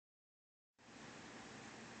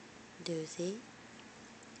Lucy,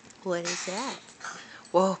 what is that?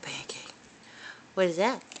 Whoa, Pancake. What is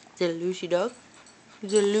that? Is it a Lucy dog?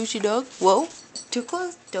 Is it a Lucy dog? Whoa, too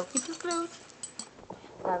close. Don't get too close.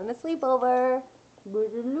 Having a sleepover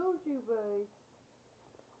with a Lucy face.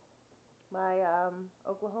 My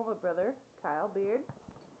Oklahoma brother, Kyle Beard,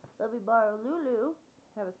 let me borrow Lulu,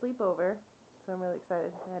 have a sleepover, so I'm really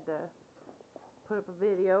excited. I had to put up a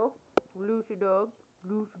video. Lucy dog,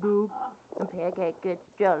 and Pancake gets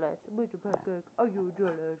jealous. Mr. Pancake, are you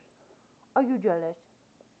jealous? Are you jealous?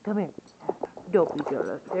 Come here. Don't be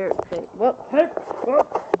jealous. There, say, what? Hey,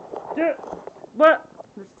 what?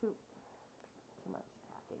 There's too much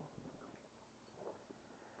talking.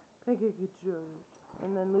 Pancake gets jealous,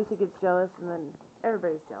 and then Lucy gets jealous, and then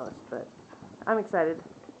everybody's jealous, but I'm excited,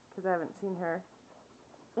 because I haven't seen her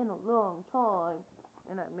in a long time,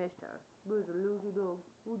 and I missed her. Where's the Lucy dog?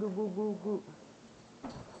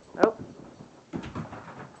 Oh.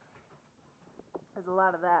 There's a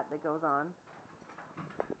lot of that goes on.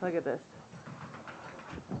 Look at this.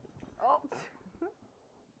 Oh!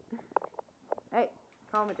 Hey,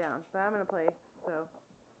 calm it down. But I'm going to play, so,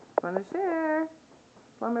 want to share.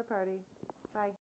 Slumber party. Bye.